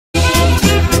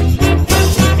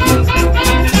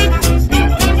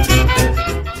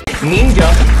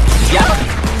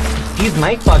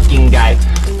my fucking guy.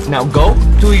 Now go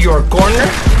to your corner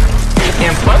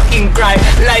and fucking cry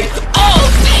like, oh,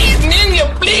 please,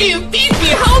 Ninja, please teach me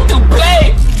how to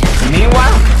play.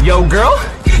 Meanwhile, yo girl,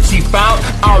 she found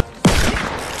out.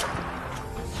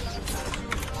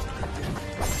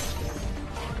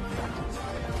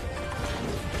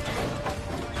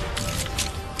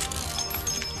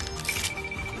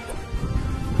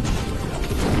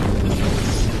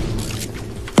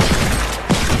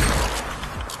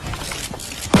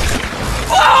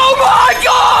 Oh my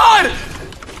God!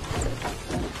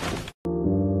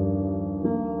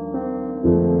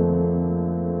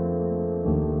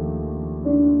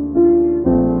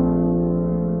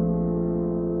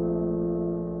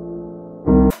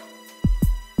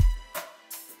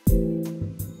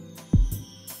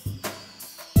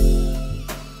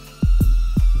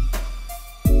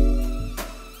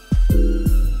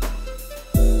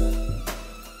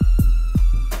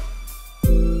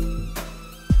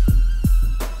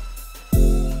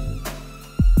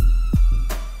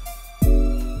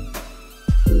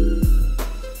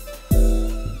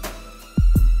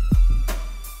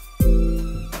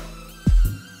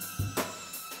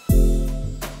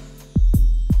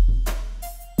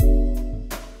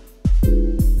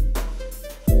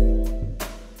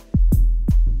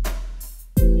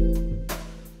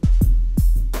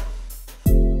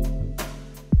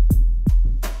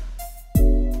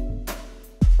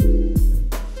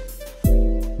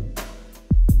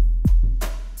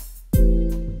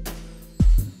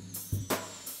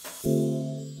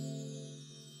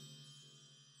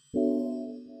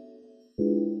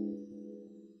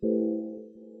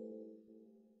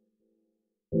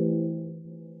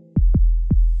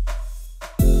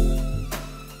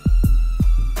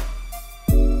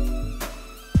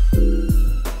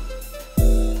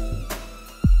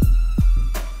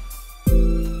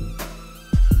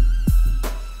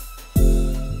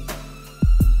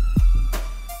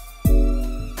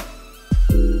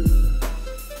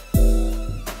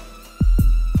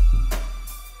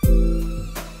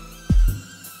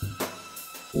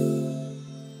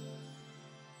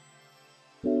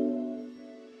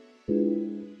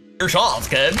 Your shots,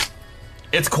 kid.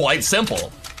 It's quite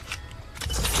simple.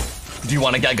 Do you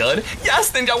want to get good?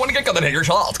 Yes, then I want to get good and hit your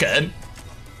shots, kid.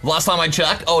 Last time I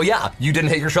checked, oh yeah, you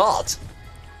didn't hit your shots.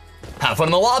 Have fun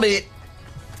in the lobby.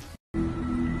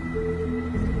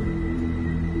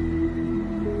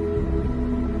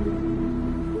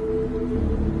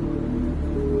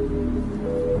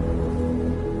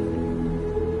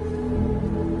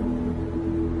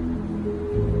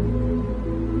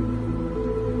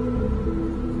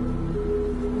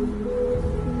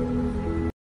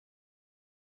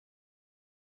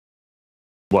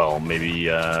 Well,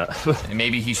 maybe,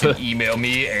 Maybe he should email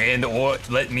me and or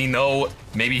let me know.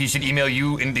 Maybe he should email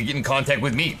you and get in contact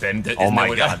with me. Then, oh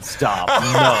my God, stop.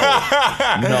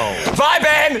 No. No. Bye,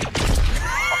 Ben!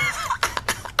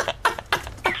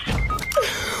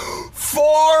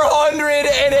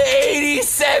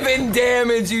 487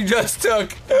 damage you just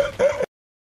took.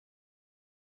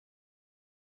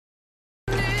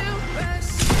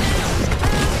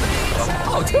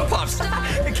 Oh, two pops.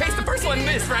 In case the first one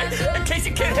missed, right? In case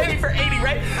you can't hit me for 80,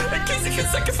 right? In case you can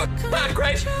suck a fuck back,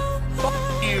 right? Fuck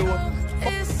you.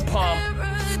 Fuck pump.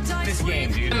 This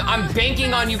game, dude. I'm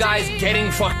banking on you guys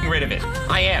getting fucking rid of it.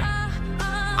 I am.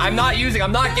 I'm not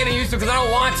getting used to it because I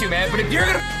don't want to, man. But if you're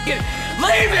gonna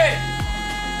leave it,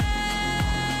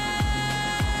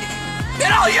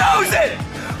 then I'll use it.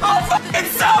 I'll fucking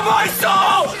sell my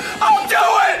soul. I'll do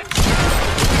it.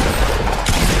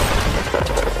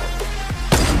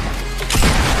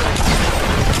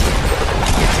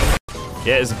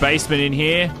 Yeah, there's a basement in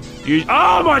here.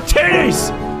 Oh, my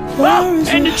titties! Oh,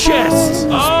 and the chest!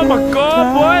 Oh my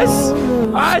God, boys!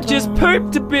 I just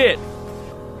pooped a bit.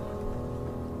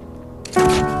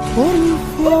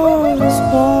 Oh,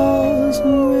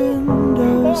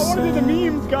 what are the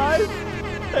memes, guys?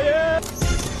 Yeah.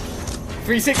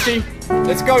 360.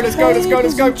 Let's go, let's go, let's go,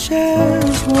 let's go. Let's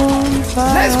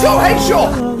go,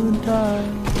 headshot!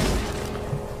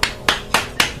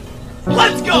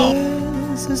 Let's go!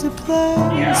 This is a place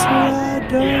where I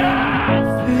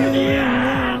don't feel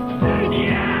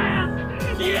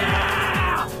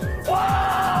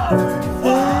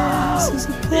This is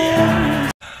a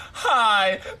place.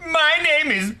 Hi, my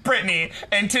name is Brittany,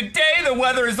 and today the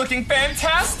weather is looking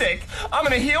fantastic. I'm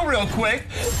gonna heal real quick.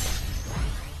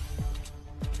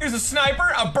 Here's a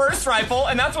sniper, a burst rifle,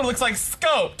 and that's what it looks like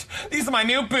scoped. These are my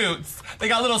new boots. They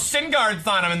got little shin guards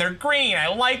on them, and they're green. I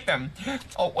like them.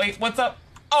 Oh, wait, what's up?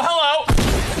 Oh, hello!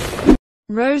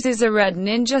 Rose is a red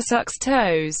ninja sucks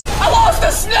toes. I lost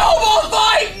the snowball